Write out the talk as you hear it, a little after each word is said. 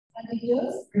and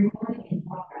teachers.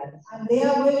 And they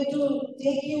are going to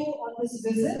take you on this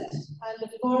visit. And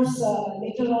of course,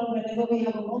 later on, whenever we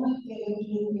have a moment, we are going to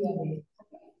do Q&A.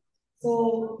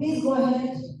 So please go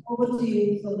ahead. Over to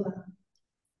you, Zoltan.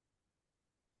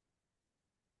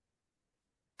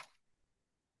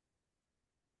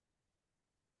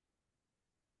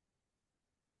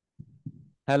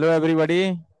 Hello,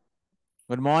 everybody.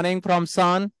 Good morning from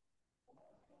Sun.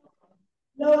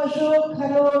 Hello, Ashok.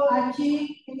 Hello,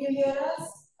 Archie. Can you hear us?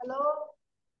 Hello?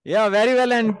 Yeah, very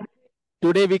well. And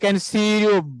today we can see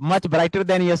you much brighter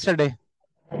than yesterday.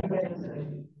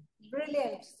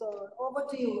 Brilliant. So over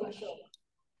to you, Ashok.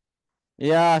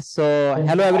 Yeah, so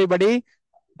hello, everybody.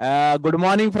 Good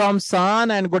morning from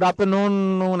Sun and good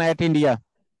afternoon at India.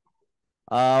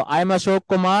 I'm Ashok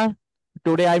Kumar.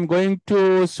 Today I'm going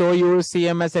to show you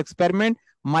CMS experiment.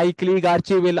 My colleague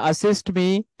Archie will assist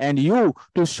me and you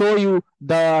to show you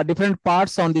the different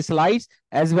parts on the slides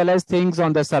as well as things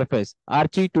on the surface.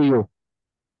 Archie, to you.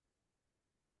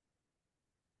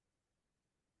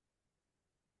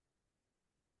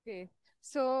 Okay,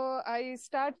 so I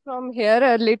start from here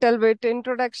a little bit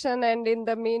introduction, and in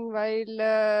the meanwhile,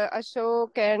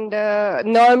 Ashok and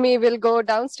Noemi will go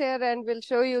downstairs and will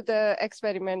show you the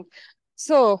experiment.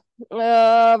 So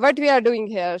what we are doing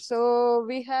here, so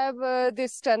we have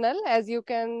this tunnel, as you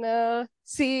can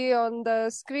see on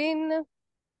the screen.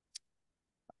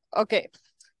 Okay.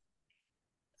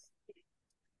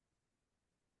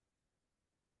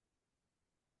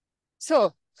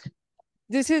 So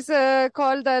this is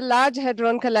called the Large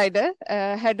Hadron Collider.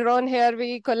 Hadron, here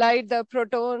we collide the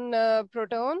proton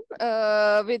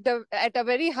with at a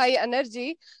very high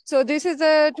energy. So this is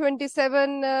a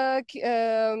 27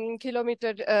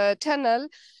 kilometer tunnel,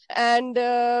 and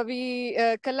we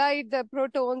collide the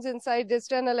protons inside this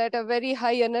tunnel at a very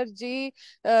high energy,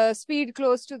 speed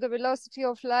close to the velocity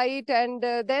of light, and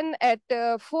then at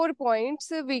 4 points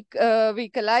we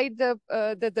collide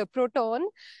the proton,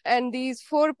 and these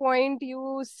 4 points you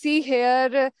see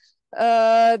here,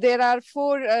 there are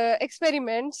 4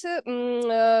 experiments.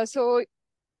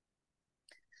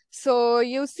 So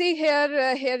you see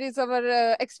here, here is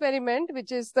our experiment,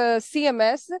 which is the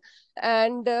CMS,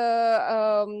 and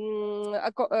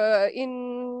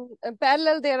in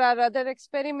parallel there are other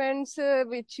experiments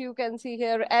which you can see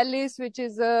here. Alice, which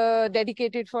is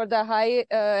dedicated for the high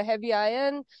heavy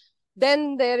ion.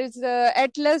 Then there is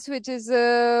Atlas, which is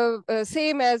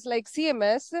same as like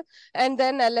CMS, and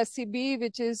then LSCB,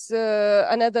 which is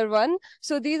another one.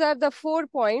 So these are the 4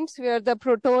 points where the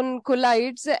proton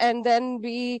collides, and then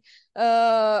we,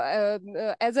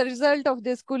 as a result of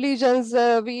these collisions,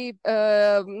 we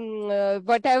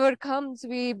whatever comes,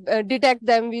 we detect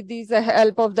them with the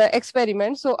help of the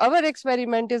experiment. So our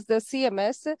experiment is the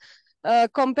CMS,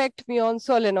 compact muon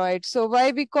solenoid. So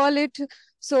why we call it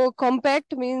so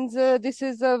compact means this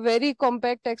is a very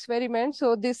compact experiment.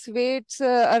 So this weighs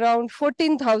around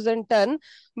 14,000 ton,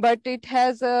 but it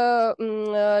has a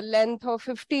length of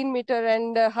 15 meter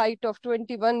and a height of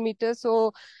 21 meters.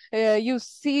 So you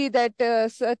see that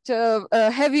such a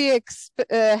heavy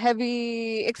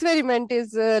experiment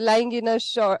is lying in a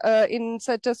in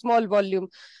such a small volume.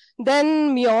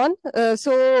 Then muon.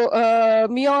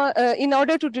 Muon, in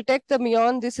order to detect the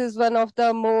muon, this is one of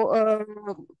the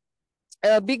more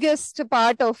biggest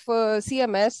part of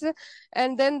CMS,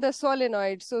 and then the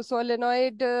solenoid. So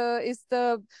solenoid is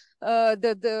the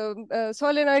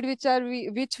solenoid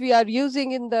which we are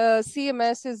using in the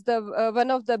CMS is the one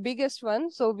of the biggest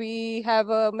one. So we have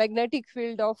a magnetic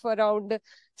field of around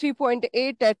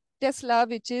 3.8 at Tesla,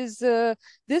 which is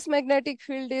this magnetic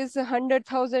field is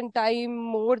 100,000 times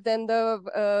more than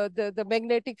the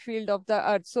magnetic field of the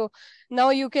Earth. So now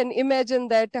you can imagine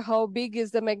that how big is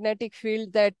the magnetic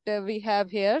field that we have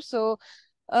here. So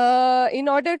in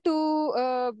order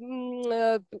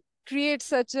to create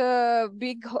such a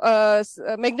big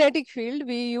magnetic field,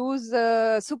 we use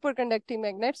superconducting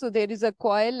magnet. So there is a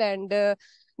coil, and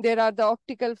there are the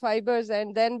optical fibers,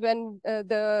 and then when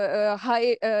the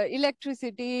high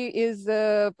electricity is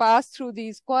passed through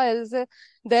these coils,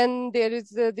 then there is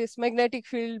this magnetic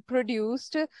field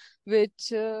produced,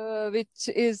 which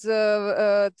is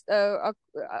around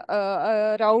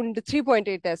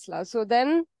 3.8 Tesla. So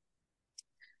then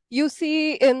you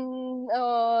see in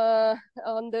the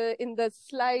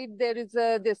slide there is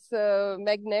this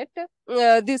magnet,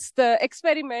 the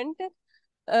experiment.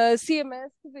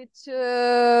 CMS, which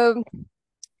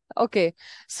okay,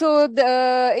 so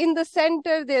in the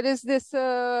center there is this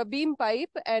beam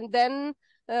pipe, and then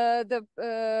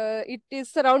it is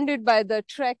surrounded by the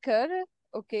tracker,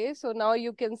 Okay, so now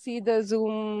you can see the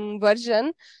Zoom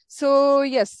version. So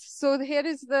yes, so here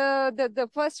is the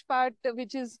first part,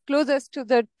 which is closest to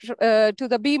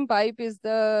the beam pipe, is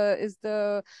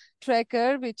the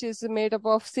tracker, which is made up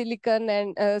of silicon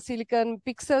and silicon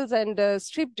pixels and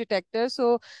strip detector.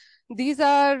 So these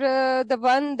are the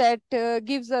one that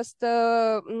gives us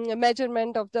the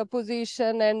measurement of the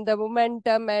position and the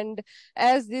momentum. And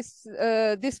as this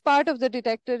part of the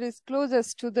detector is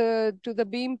closest to the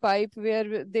beam pipe,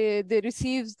 where they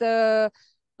receives the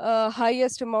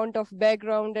highest amount of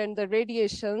background and the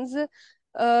radiations.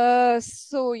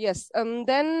 So yes,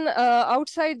 then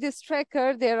outside this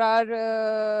tracker there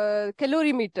are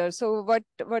calorimeters. So what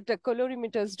the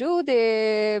calorimeters do,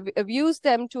 they use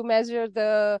them to measure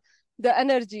the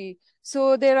energy.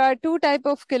 So there are two type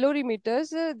of calorimeters,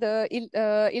 the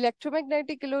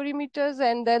electromagnetic calorimeters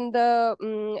and then the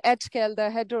HCal, the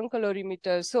hadron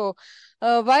calorimeter. So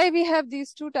why we have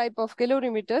these two type of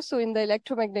calorimeters? So in the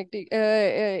electromagnetic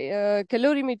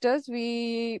calorimeters,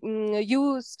 we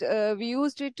used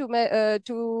it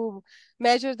to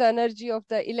measure the energy of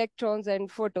the electrons and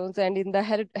photons, and in the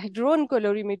hadron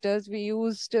calorimeters, we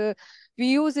use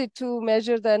it to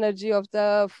measure the energy of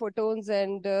the photons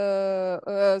and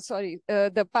the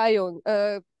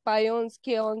pions,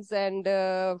 kaons, and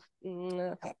the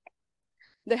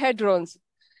hadrons.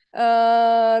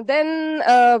 Then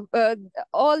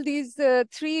all these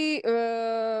three,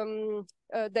 the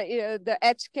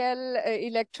HCal,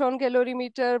 electron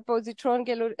calorimeter, positron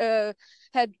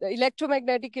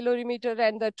electromagnetic calorimeter,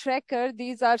 and the tracker,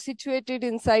 these are situated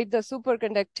inside the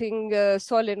superconducting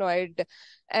solenoid.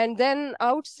 And then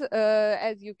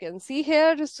as you can see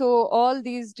here, so all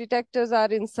these detectors are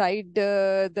inside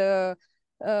the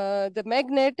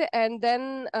magnet, and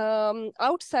then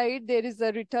outside there is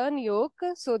a return yoke.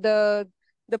 So the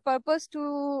purpose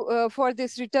for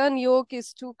this return yoke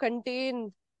is to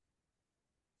contain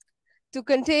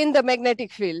the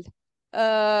magnetic field,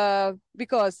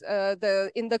 because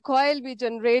in the coil we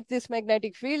generate this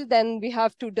magnetic field, then we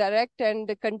have to direct and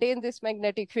contain this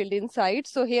magnetic field inside.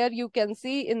 So here you can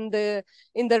see in the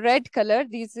red color,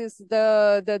 this is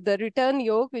the return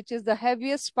yoke, which is the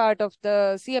heaviest part of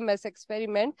the CMS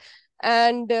experiment.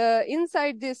 And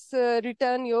inside this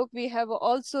return yoke, we have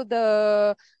also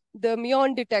the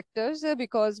muon detectors,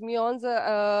 because muons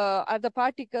are the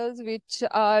particles which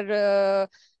are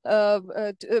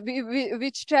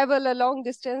which travel a long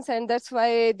distance, and that's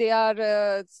why they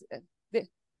are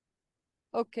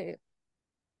okay.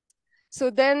 So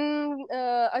then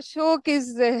Ashok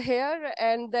is here,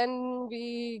 and then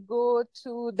we go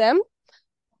to them.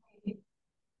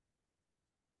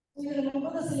 So you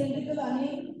remember the cylindrical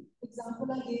onion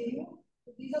example I gave you?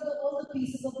 So these are all the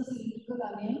pieces of the cylindrical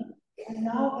onion. And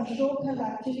now Ashok has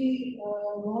actually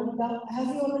gone down. Has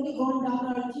he already gone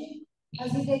down, Archie?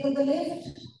 Has he taken the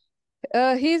lift?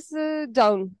 He's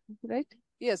down, right?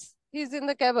 Yes, he's in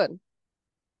the cavern.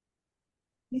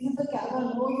 He's in the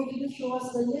cavern. Oh, you didn't show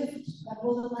us the lift. That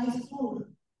was a nice tour.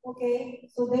 Okay,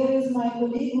 so there is my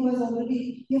colleague who has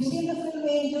already. You've seen the film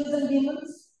Angels and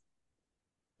Demons?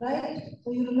 Right?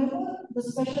 So you remember the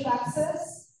special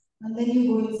access, and then you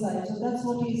go inside. So that's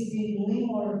what he's been doing,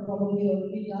 or probably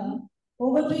already done.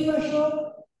 Over to you,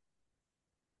 Ashok.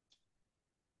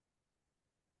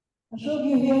 Ashok,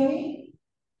 you hear me?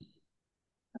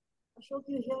 Ashok,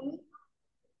 you hear me?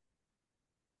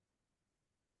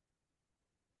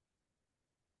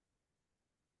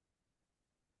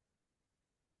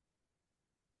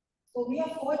 So we are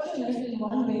fortunate in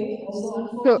one way, although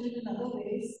unfortunate in other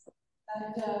ways,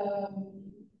 that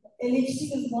LHC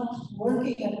is not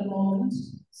working at the moment.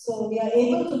 So we are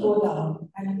able to go down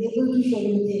and able to show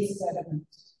you the experiment.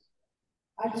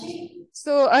 Archie?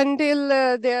 So until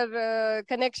their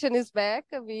connection is back,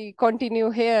 we continue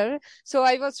here. So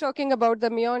I was talking about the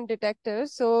muon detector.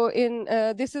 So in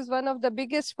this is one of the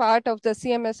biggest part of the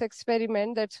CMS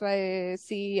experiment. That's why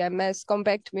CMS,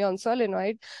 compact muon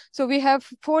solenoid. So we have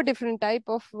 4 different type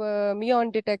of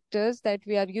muon detectors that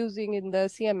we are using in the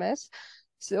CMS.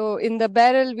 So in the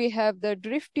barrel, we have the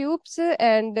drift tubes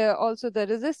and also the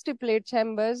resistive plate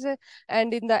chambers.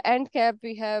 And in the end cap,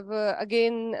 we have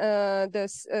again the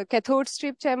cathode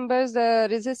strip chambers, the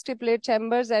resistive plate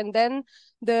chambers, and then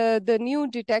the new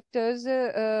detectors,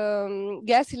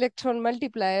 gas electron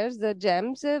multipliers, the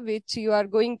GEMS, which you are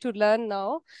going to learn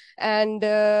now. And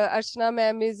Archana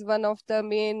ma'am is one of the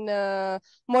main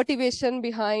motivation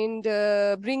behind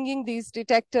bringing these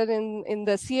detectors in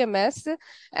the CMS.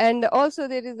 And also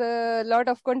there is a lot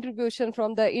of contribution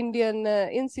from the Indian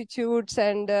institutes,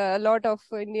 and a lot of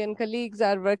Indian colleagues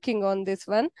are working on this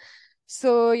one.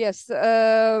 So yes.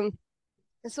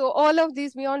 So all of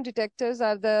these muon detectors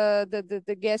are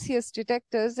the gaseous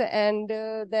detectors, and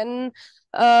then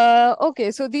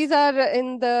okay, so these are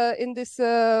in this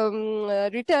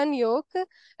return yoke,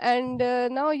 and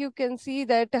now you can see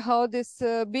that how this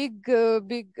big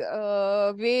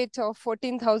weight of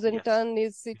 14,000 ton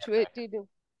is situated.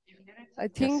 I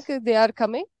think they are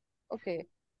coming. Okay.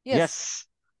 Yes.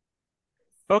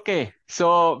 Okay,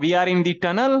 so we are in the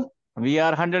tunnel. We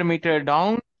are 100 meters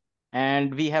down,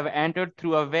 and we have entered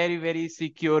through a very, very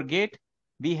secure gate.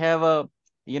 We have a,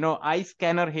 eye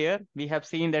scanner here. We have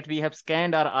seen that we have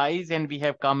scanned our eyes and we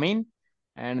have come in,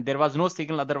 and there was no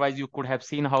signal. Otherwise, you could have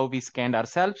seen how we scanned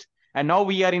ourselves. And now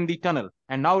we are in the tunnel.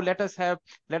 And now let us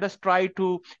try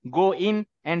to go in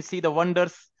and see the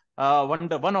wonders. One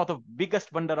of the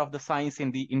biggest wonder of the science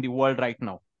in the world right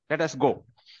now. Let us go.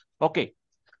 Okay.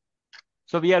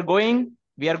 So we are going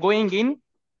in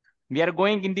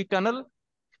the tunnel,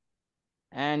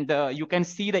 and you can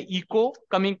see the echo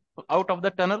coming out of the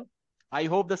tunnel. I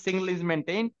hope the signal is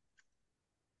maintained.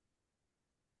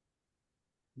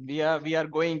 We are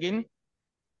going in.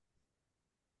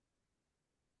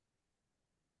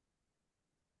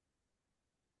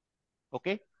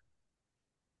 Okay.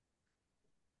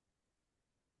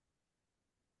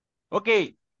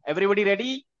 Okay, everybody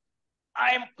ready?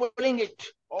 I am pulling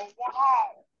it. Oh,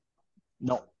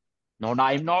 wow. No,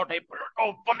 I'm not able to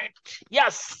open it.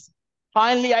 Yes,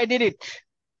 finally I did it.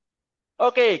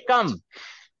 Okay, come.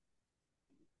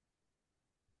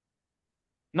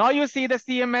 Now you see the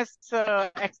CMS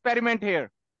experiment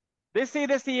here. This is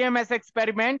the CMS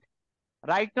experiment.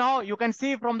 Right now, you can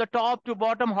see from the top to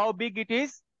bottom how big it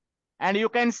is. And you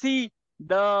can see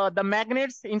the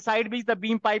magnets inside which the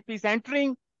beam pipe is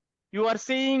entering. You are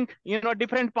seeing,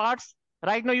 different parts.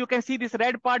 Right now, you can see this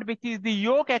red part, which is the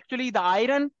yoke, actually the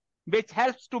iron, which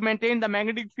helps to maintain the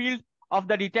magnetic field of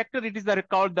the detector. It is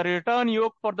called the return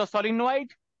yoke for the solenoid.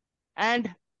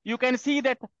 And you can see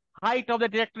that height of the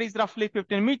detector is roughly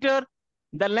 15 meter.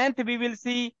 The length we will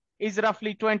see is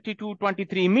roughly 22,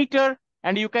 23 meter.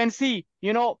 And you can see,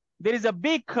 there is a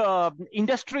big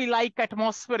industry-like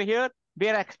atmosphere here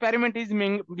where experiment is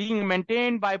being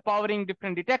maintained by powering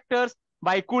different detectors,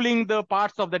 by cooling the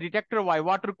parts of the detector, by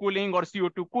water cooling or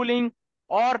CO2 cooling,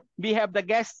 or we have the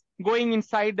gas going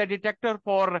inside the detector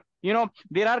for,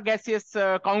 there are gaseous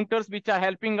counters which are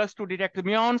helping us to detect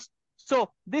muons.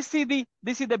 So this is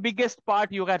the biggest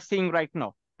part you are seeing right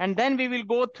now. And then we will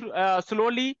go through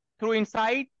slowly through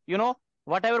inside,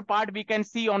 whatever part we can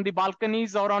see on the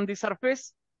balconies or on the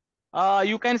surface.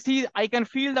 You can see, I can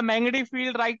feel the magnetic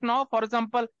field right now. For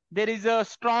example, there is a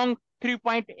strong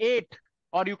 3.8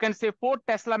 or you can say 4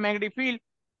 Tesla magnetic field.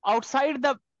 Outside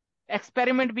the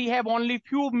experiment, we have only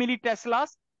few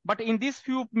milliteslas, but in these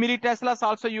few milliteslas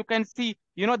also you can see,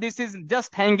 this is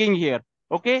just hanging here.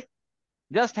 Okay.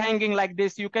 Just hanging like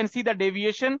this. You can see the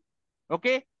deviation.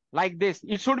 Okay. Like this.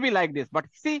 It should be like this, but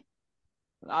see,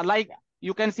 like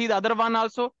you can see the other one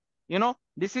also,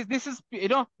 this is,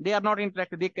 they are not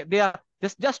interactive. They are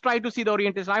just try to see the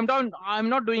orientation. I'm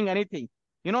not doing anything,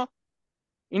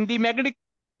 in the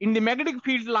magnetic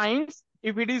field lines,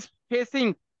 if it is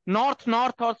facing north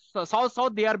or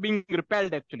south, they are being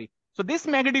repelled actually. So this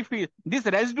magnetic field, this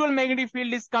residual magnetic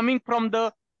field is coming from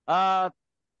the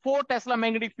 4 Tesla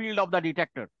magnetic field of the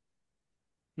detector.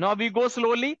 Now we go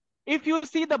slowly. If you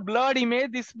see the blurred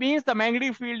image, this means the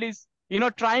magnetic field is,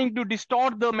 trying to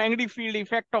distort the magnetic field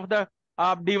effect of the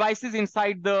devices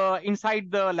inside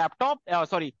the laptop.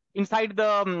 Inside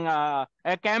the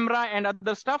camera and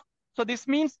other stuff. So this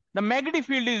means the magnetic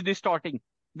field is distorting.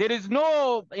 There is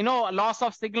no, loss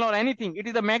of signal or anything. It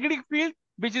is the magnetic field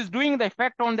which is doing the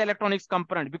effect on the electronics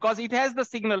component because it has the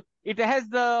signal. It has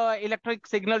the electric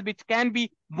signals which can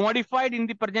be modified in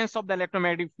the presence of the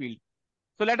electromagnetic field.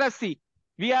 So let us see.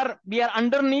 We are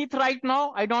underneath right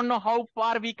now. I don't know how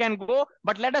far we can go,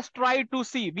 but let us try to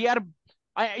see.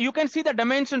 You can see the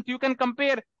dimensions. You can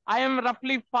compare. I am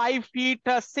roughly 5 feet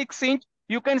 6 inch.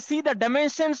 You can see the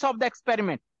dimensions of the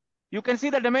experiment. You can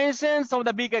see the dimensions of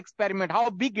the big experiment,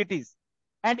 how big it is.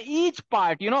 And each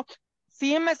part,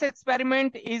 CMS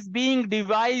experiment is being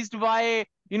devised by,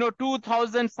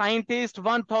 2,000 scientists,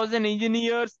 1,000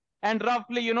 engineers, and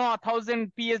roughly,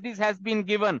 1,000 PhDs has been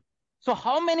given. So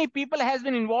how many people has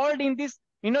been involved in this,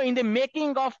 in the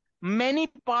making of many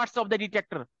parts of the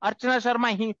detector? Archana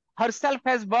Sharma herself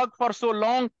has worked for so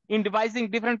long in devising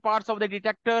different parts of the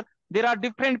detector. There are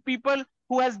different people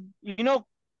who has,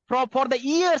 for the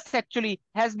years actually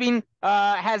has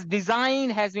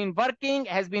designed, has been working,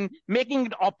 has been making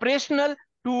it operational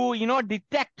to,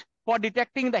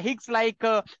 detecting the Higgs-like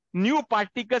new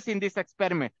particles in this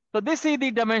experiment. So this is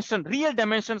the real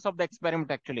dimensions of the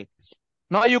experiment actually.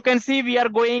 Now you can see we are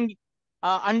going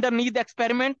underneath the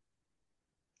experiment.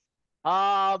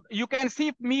 You can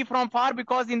see me from far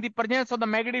because in the presence of the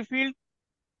magnetic field,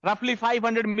 roughly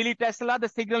 500 millitesla, the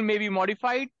signal may be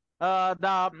modified.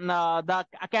 The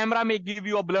camera may give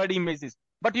you a blurred images.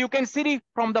 But you can see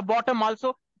from the bottom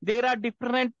also, there are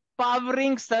different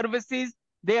powering services.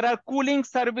 There are cooling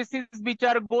services which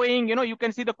are going, you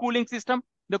can see the cooling system,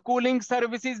 the cooling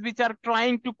services which are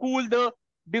trying to cool the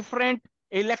different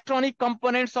electronic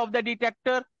components of the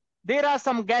detector. There are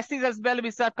some gases as well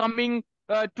which are coming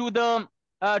to the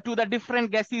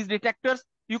different gases detectors.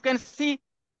 You can see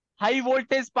high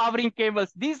voltage powering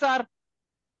cables. These are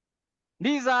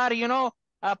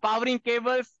powering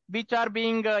cables which are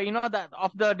being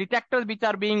of the detectors which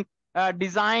are being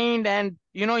designed and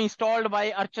installed by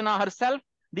Archana herself.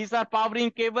 These are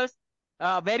powering cables,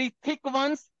 very thick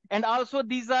ones, and also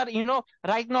these are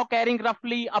right now carrying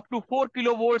roughly up to 4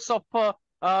 kilovolts of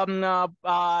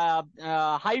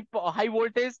high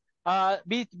voltage,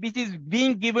 which is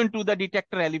being given to the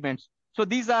detector elements. So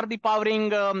these are the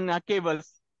powering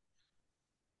cables.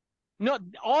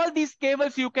 All these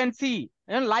cables you can see,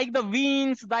 like the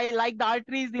veins, like the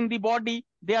arteries in the body,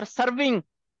 they are serving,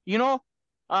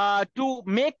 to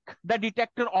make the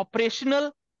detector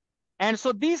operational. And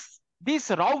so this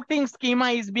routing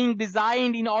schema is being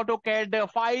designed in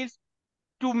AutoCAD files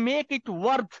to make it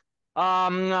worth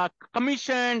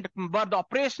commissioned, worth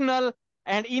operational,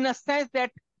 and in a sense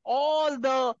that all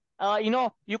the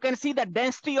you can see the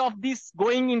density of this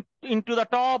going into the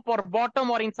top or bottom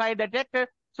or inside the detector.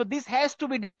 So this has to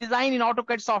be designed in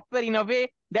AutoCAD software in a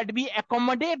way that we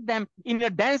accommodate them in a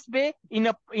dense way, in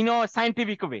a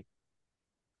scientific way.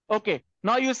 Okay,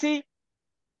 now you see,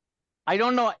 I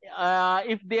don't know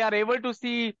if they are able to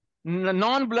see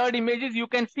non-blurred images. You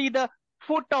can see the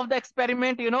foot of the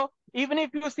experiment, even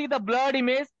if you see the blurred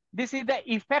image, this is the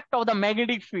effect of the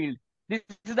magnetic field. This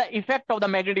is the effect of the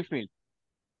magnetic field.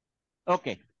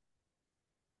 Okay.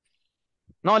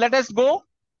 Now let us go.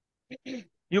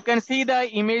 You can see the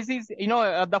images,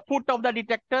 the foot of the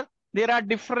detector. There are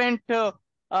different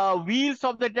wheels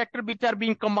of the detector which are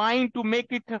being combined to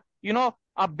make it,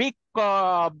 a big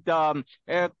commutative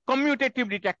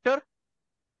detector.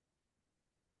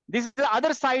 This is the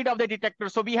other side of the detector.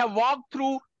 So we have walked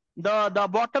through the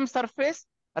bottom surface,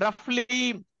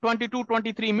 roughly 22,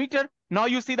 23 meters. Now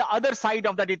you see the other side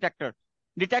of the detector.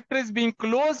 Detector is being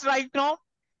closed right now.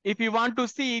 If you want to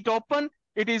see it open,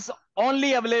 it is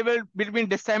only available between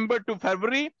December to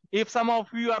February. If some of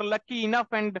you are lucky enough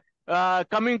and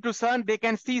coming to CERN, they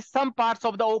can see some parts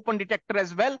of the open detector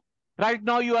as well. Right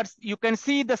now, you can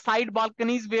see the side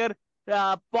balconies where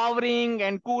powering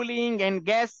and cooling and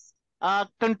gas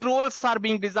controls are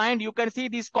being designed. You can see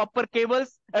these copper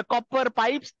cables, copper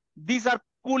pipes. These are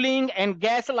cooling and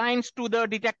gas lines to the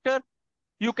detector.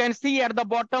 You can see at the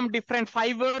bottom different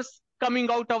fibers coming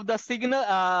out of the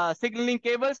signaling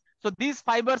cables. So these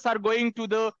fibers are going to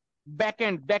the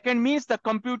backend. Backend means the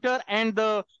computer and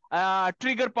the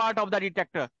trigger part of the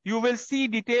detector. You will see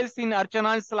details in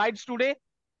Archana's slides today.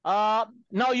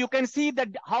 Now you can see that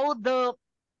how the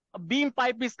beam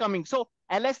pipe is coming. So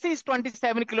LSC is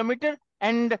 27 kilometers,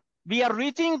 and we are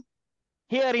reaching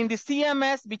here in the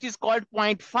CMS, which is called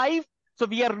 0.5. So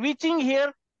we are reaching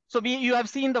here. So you have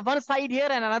seen the one side here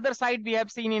and another side we have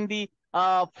seen in the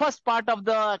first part of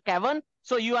the cavern.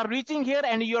 So you are reaching here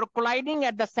and you are colliding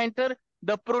at the center,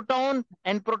 the proton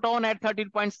and proton at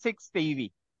 13.6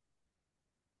 TeV.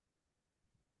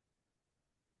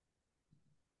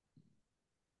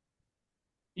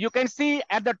 You can see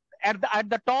at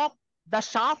the top, the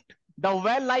shaft, the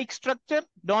well-like structure.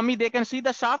 Noemi, they can see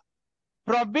the shaft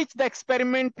from which the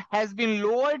experiment has been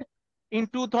lowered in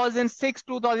 2006,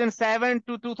 2007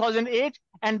 to 2008.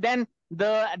 And then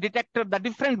the detector, the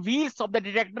different wheels of the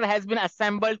detector has been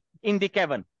assembled in the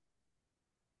cavern.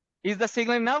 Is the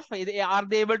signal enough? Are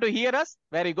they able to hear us?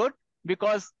 Very good.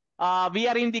 Because we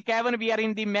are in the cavern, we are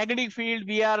in the magnetic field,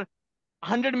 we are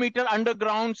 100 meters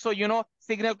underground. So,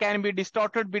 signal can be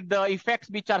distorted with the effects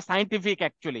which are scientific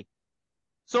actually.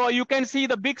 So you can see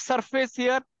the big surface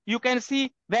here. You can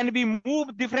see when we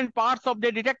move different parts of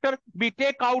the detector, we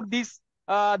take out this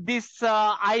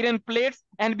iron plates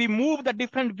and we move the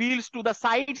different wheels to the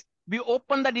sides. We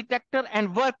open the detector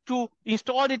and work to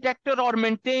install detector or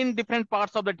maintain different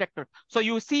parts of the detector. So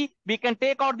you see, we can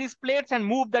take out these plates and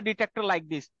move the detector like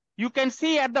this. You can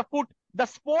see at the foot, the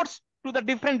supports to the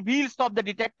different wheels of the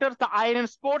detector, the iron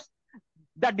supports.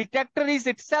 The detector is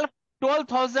itself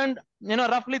 12,000,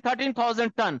 roughly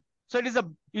 13,000 ton. So it is a,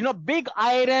 big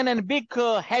iron and big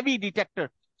heavy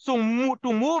detector. So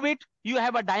to move it, you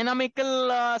have a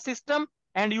dynamical system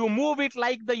and you move it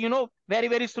like the, very,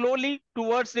 very slowly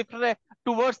towards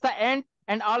the end.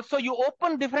 And also you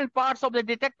open different parts of the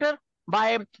detector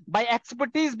by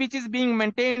expertise, which is being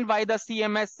maintained by the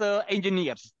CMS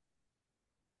engineers.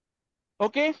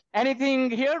 Okay,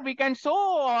 anything here we can show,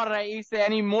 or is there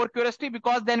any more curiosity?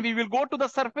 Because then we will go to the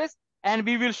surface and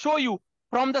we will show you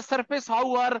from the surface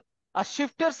how our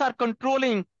shifters are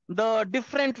controlling the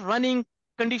different running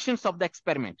conditions of the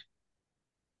experiment.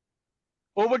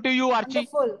 Over to you, Archie.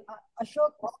 Wonderful.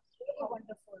 Ashok, really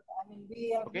wonderful. I mean,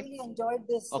 we have really enjoyed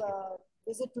this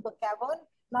visit to the cavern.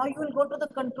 Now you will go to the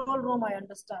control room, I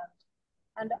understand.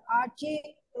 And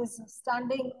Archie is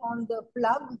standing on the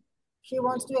plug. She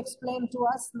wants to explain to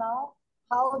us now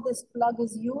how this plug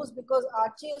is used, because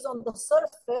Archie is on the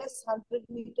surface 100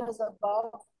 meters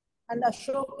above and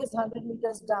Ashok is 100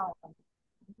 meters down.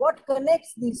 What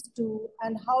connects these two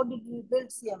and how did we build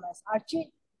CMS?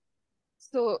 Archie?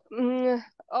 So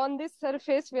on this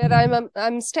surface where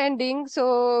I'm standing,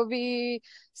 so we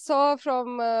saw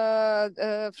from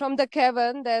the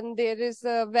cavern, then there is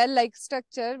a well-like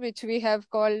structure which we have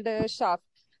called shaft.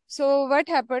 So what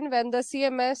happened when the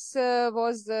CMS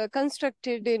was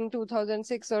constructed in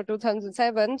 2006 or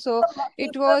 2007? So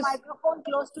it was. The microphone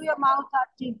close to your mouth,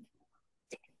 Archie.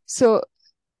 So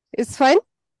it's fine.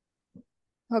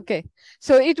 Okay,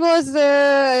 so it was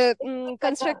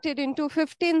constructed into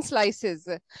 15 slices.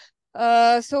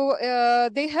 So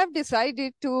they have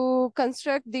decided to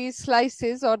construct these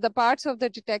slices or the parts of the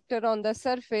detector on the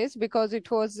surface because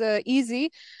it was easy.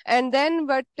 And then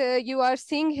what you are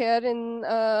seeing here in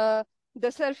the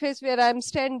surface where I'm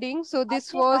standing, so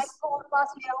this was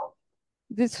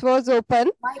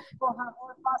open.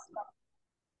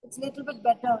 It's a little bit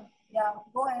better. Yeah,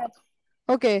 go ahead.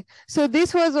 Okay, so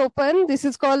this was open. This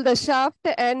is called the shaft,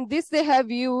 and this they have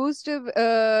used to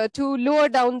lower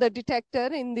down the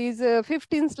detector in these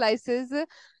 15 slices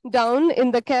down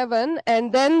in the cavern,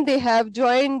 and then they have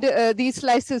joined these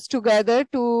slices together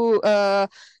to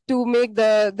make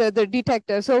the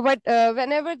detector. So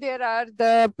whenever there are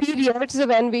the periods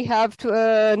when we have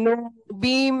to, no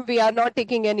beam, we are not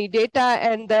taking any data,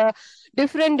 and the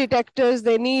different detectors,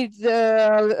 they need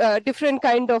different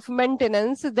kind of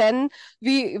maintenance, then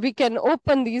we can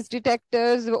open these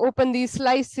detectors, open these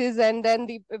slices, and then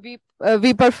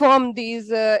we perform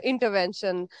these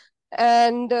intervention.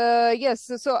 And yes,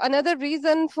 so another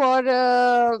reason for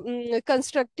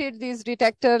constructed this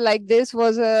detector like this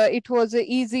was it was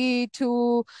easy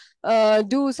to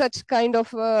do such kind of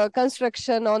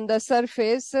construction on the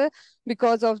surface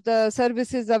because of the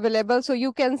services available. So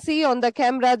you can see on the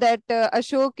camera that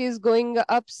Ashok is going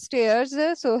upstairs.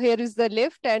 So here is the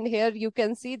lift, and here you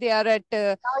can see they are at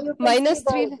 -3.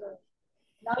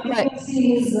 Now you can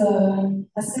see his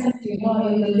ascent,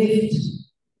 in the lift.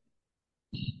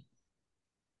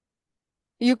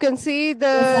 You can see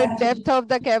the depth of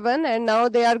the cavern, and now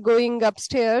they are going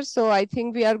upstairs. So I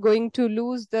think we are going to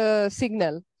lose the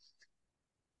signal.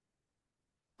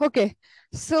 Okay,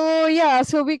 so yeah,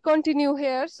 so we continue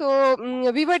here. So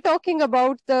we were talking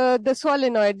about the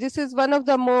solenoid. This is one of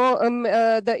the more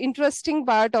the interesting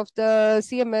part of the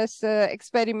CMS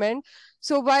experiment.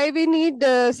 So why we need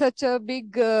such a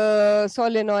big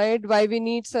solenoid? Why we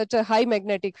need such a high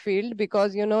magnetic field?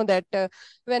 Because you know that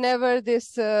whenever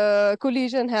this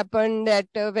collision happened at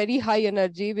very high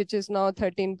energy, which is now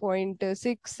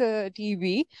 13.6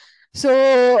 TeV. So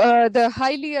the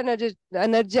highly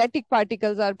energetic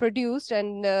particles are produced,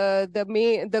 and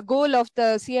the goal of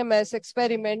the CMS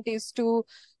experiment is to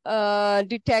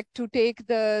take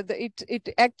it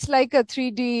acts like a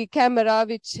 3D camera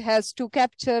which has to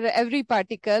capture every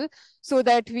particle so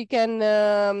that we can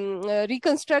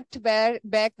reconstruct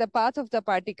back the path of the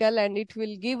particle, and it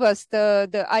will give us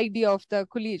the idea of the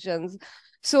collisions.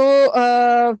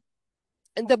 So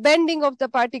the bending of the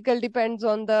particle depends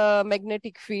on the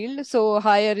magnetic field. So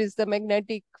higher is the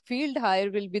magnetic field,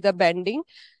 higher will be the bending.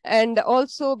 And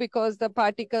also because the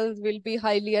particles will be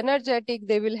highly energetic,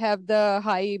 they will have the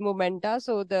high momenta.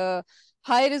 So the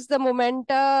higher is the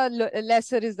momenta,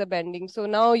 lesser is the bending. So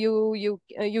now you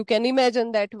can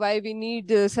imagine that why we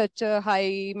need such a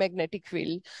high magnetic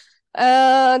field.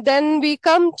 Then we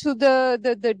come to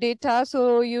the data.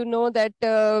 So you know that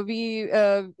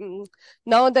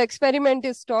now the experiment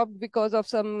is stopped because of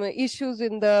some issues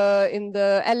in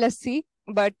the LSC.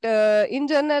 But in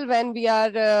general, when we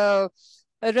are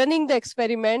running the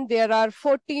experiment, there are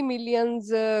 40 million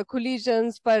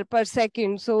collisions per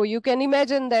second. So you can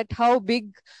imagine that how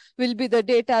big will be the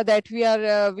data that we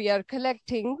are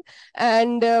collecting.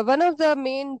 And one of the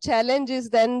main challenges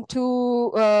then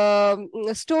to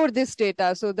store this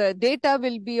data. So the data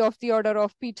will be of the order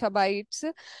of petabytes.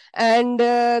 And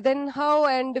then how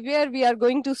and where we are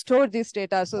going to store this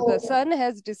data. So the Sun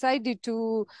has decided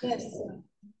to... Yes.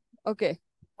 Okay.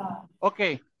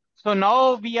 Okay. So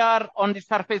now we are on the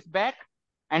surface back,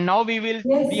 and now we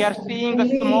are seeing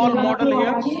a small model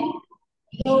here.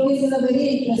 So this is a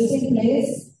very interesting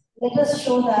place. Let us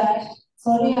show that.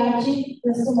 Sorry, Archie,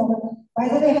 just a moment. By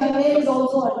the way, her name is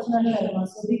also Archana Sharma,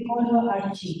 so we call her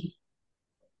Archie.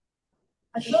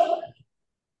 Ashok?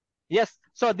 Yes.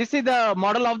 So this is the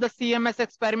model of the CMS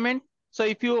experiment.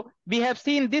 So we have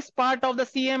seen this part of the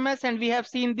CMS and we have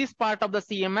seen this part of the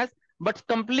CMS, but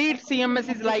complete CMS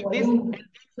is like this. And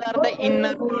these are the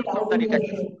inner parts of the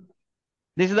detector.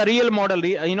 This is the real model,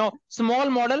 small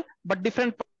model, but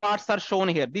different parts are shown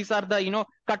here. These are the,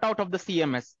 cutout of the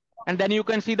CMS. And then you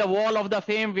can see the wall of the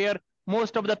fame where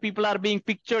most of the people are being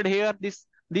pictured here.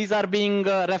 These are being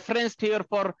referenced here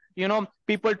for,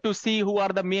 people to see who are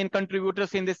the main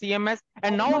contributors in the CMS.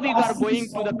 And now we are going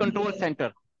to the control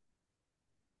center.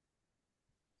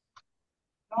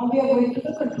 Now we are going to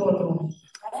the control room.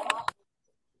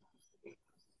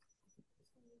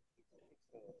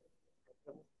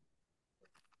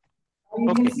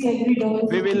 Okay.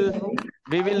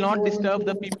 We will not disturb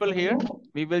the people here.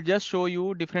 We will just show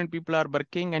you different people are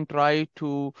working and try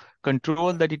to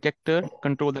control the detector,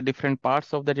 control the different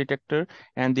parts of the detector,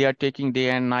 and they are taking day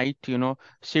and night,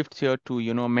 shifts here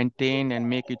to, maintain and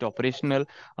make it operational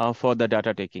for the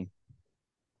data taking.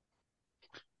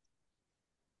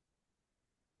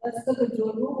 That's the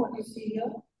control room, what you see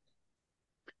here.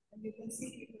 And you can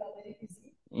see people are very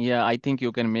busy. Yeah, I think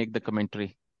you can make the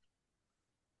commentary.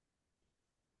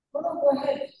 No, go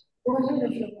ahead. Go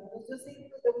ahead, Ashok. I was just thinking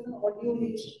that there was an audio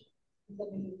glitch in the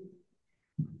middle.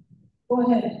 Go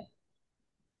ahead.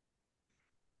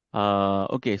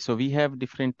 Okay, so we have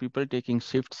different people taking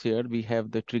shifts here. We have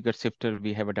the trigger shifter,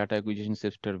 we have a data acquisition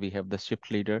shifter, we have the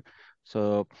shift leader.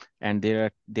 So, and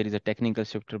there is a technical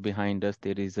shifter behind us.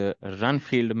 There is a run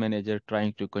field manager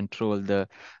trying to control the,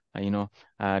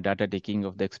 data taking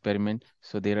of the experiment.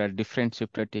 So there are different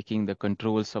shifter taking the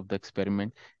controls of the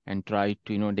experiment and try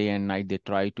to, day and night, they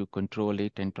try to control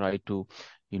it and try to,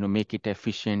 make it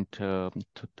efficient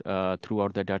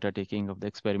throughout the data taking of the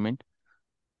experiment.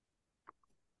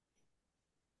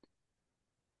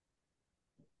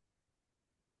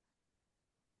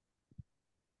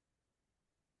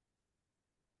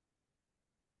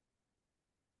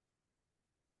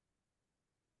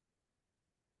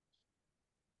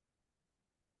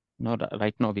 No,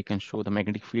 right now we can show the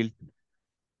magnetic field.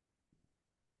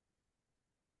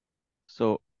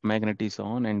 So magnet is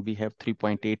on and we have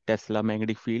 3.8 Tesla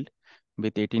magnetic field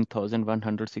with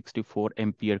 18,164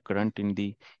 ampere current in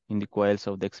the coils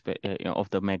of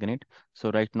the magnet.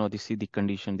 So right now this is the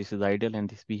condition. This is idle and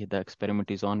the experiment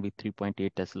is on with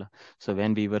 3.8 Tesla. So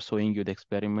when we were showing you the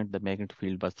experiment, the magnetic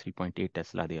field was 3.8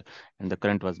 Tesla there and the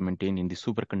current was maintained in the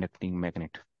superconducting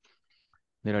magnet.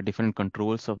 There are different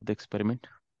controls of the experiment.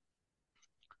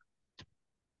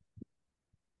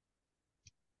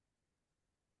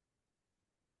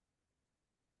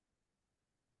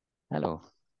 Hello.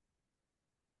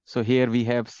 So here we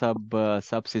have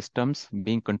subsystems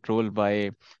being controlled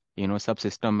by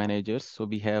subsystem managers. So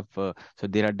we have so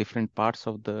there are different parts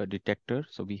of the detector.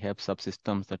 So we have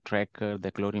subsystems, the tracker,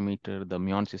 the calorimeter, the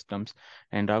muon systems,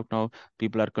 and right now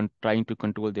people are trying to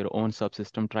control their own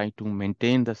subsystem, trying to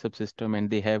maintain the subsystem, and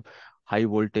they have high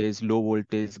voltage, low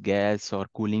voltage, gas or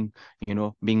cooling,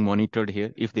 being monitored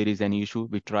here. If there is any issue,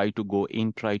 we try to go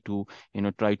in, try to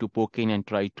poke in and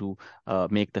try to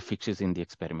make the fixes in the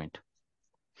experiment.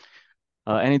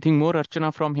 Anything more,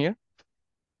 Archana, from here?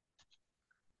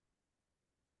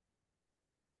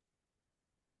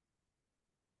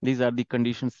 These are the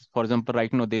conditions. For example,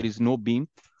 right now there is no beam.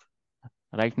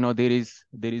 Right now there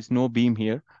is no beam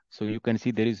here. So you can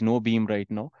see there is no beam right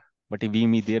now. But if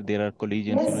beam is there, there are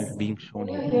collisions, Yes. beam shown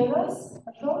here. Can you hear us,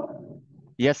 Ashok?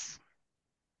 Yes.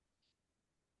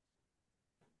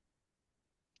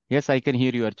 Yes, I can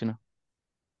hear you, Archana.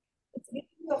 It's giving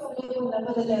you a flavor,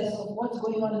 nevertheless, of what's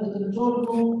going on in the control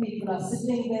room. People are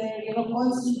sitting there,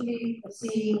 constantly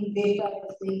seeing data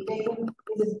that's being taken.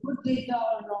 Is it good data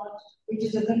or not? Which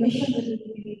is a condition that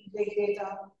we need to take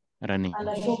data. Running. And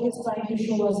Ashok is trying to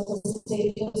show us the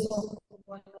status of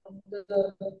one of the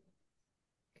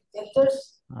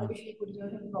detectors. I wish we could hear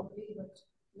him properly, but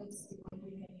let's see what we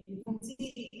can. You can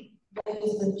see there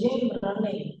is the gym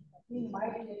running.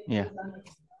 Yeah.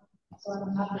 So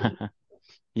I'm happy.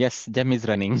 Yes, gem is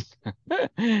running.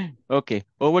 Okay,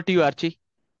 over to you, Archie.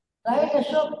 Right,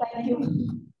 Ashok, thank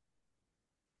you.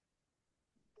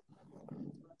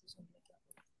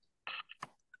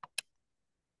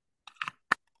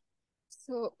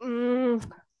 So,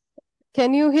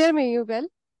 can you hear me well?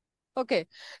 Okay.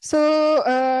 So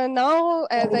now,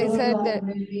 as I said that.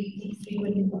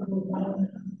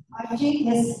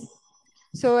 Yes.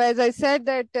 So as I said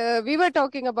that we were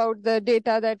talking about the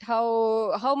data, that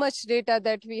how much data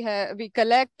that we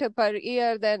collect per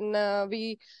year, then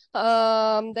the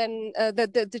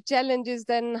challenge is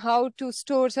then how to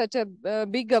store such a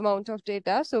big amount of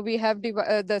data. So we have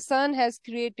the Sun has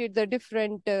created the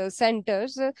different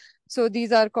centers. So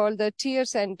these are called the tier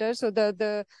centers. So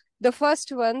the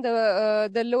first one,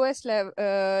 the lowest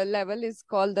level is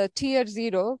called the tier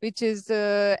 0, which is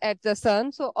at the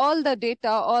Sun. So all the data,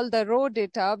 all the raw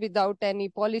data, without any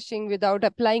polishing, without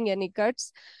applying any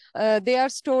cuts, they are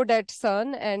stored at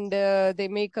Sun, and they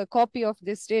make a copy of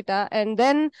this data. And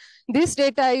then this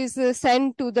data is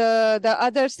sent to the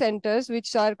other centers,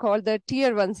 which are called the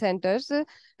tier 1 centers.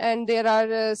 And there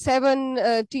are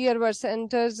 7 tier 1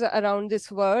 centers around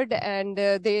this world, and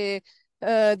the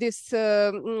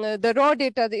raw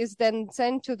data is then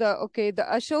sent to the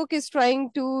Ashok is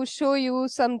trying to show you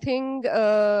something.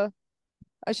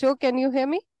 Ashok, can you hear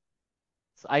me?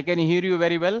 I can hear you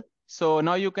very well. So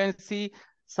now you can see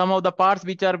some of the parts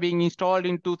which are being installed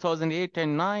in 2008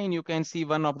 and 9. You can see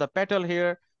one of the petal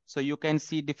here. So you can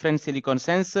see different silicon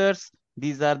sensors.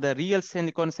 These are the real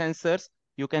silicon sensors.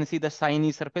 You can see the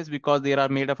shiny surface because they are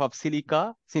made up of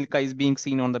silica. Silica is being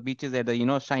seen on the beaches at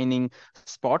the shining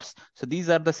spots. So these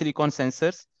are the silicon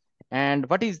sensors. And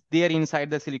what is there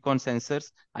inside the silicon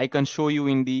sensors? I can show you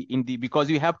in the because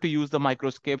you have to use the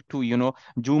microscope to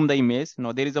zoom the image.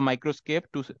 Now there is a microscope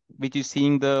which is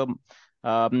seeing the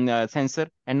sensor,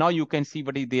 and now you can see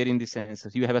what is there in the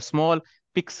sensors. You have a small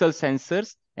pixel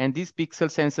sensors, and these pixel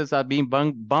sensors are being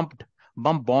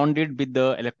bonded with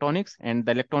the electronics, and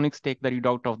the electronics take the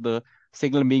readout of the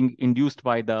signal being induced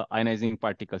by the ionizing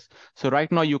particles. So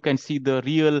right now you can see the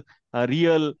real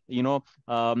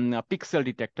pixel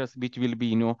detectors, which will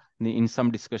be in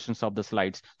some discussions of the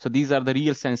slides. So these are the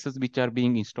real sensors which are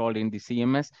being installed in the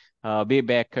CMS way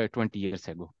back 20 years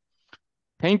ago.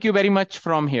 Thank you very much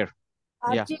from here.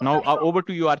 Archie, Yeah, now over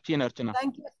to you, Archie and Archana.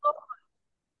 Thank you so much.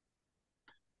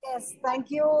 Yes,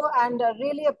 thank you, and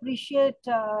really appreciate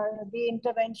the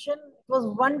intervention. It was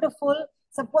wonderful.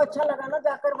 Sabko acha laga na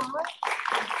jaakar wahan.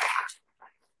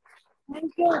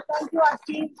 Thank you,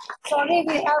 Archie. Sorry,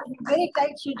 we have a very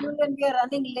tight schedule and we are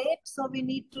running late, so we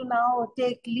need to now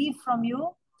take leave from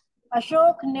you.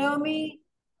 Ashok, Naomi,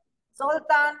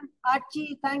 Zoltan,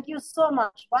 Archie, thank you so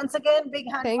much. Once again, big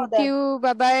hand for them. Thank you.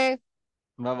 Bye-bye.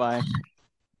 Bye-bye.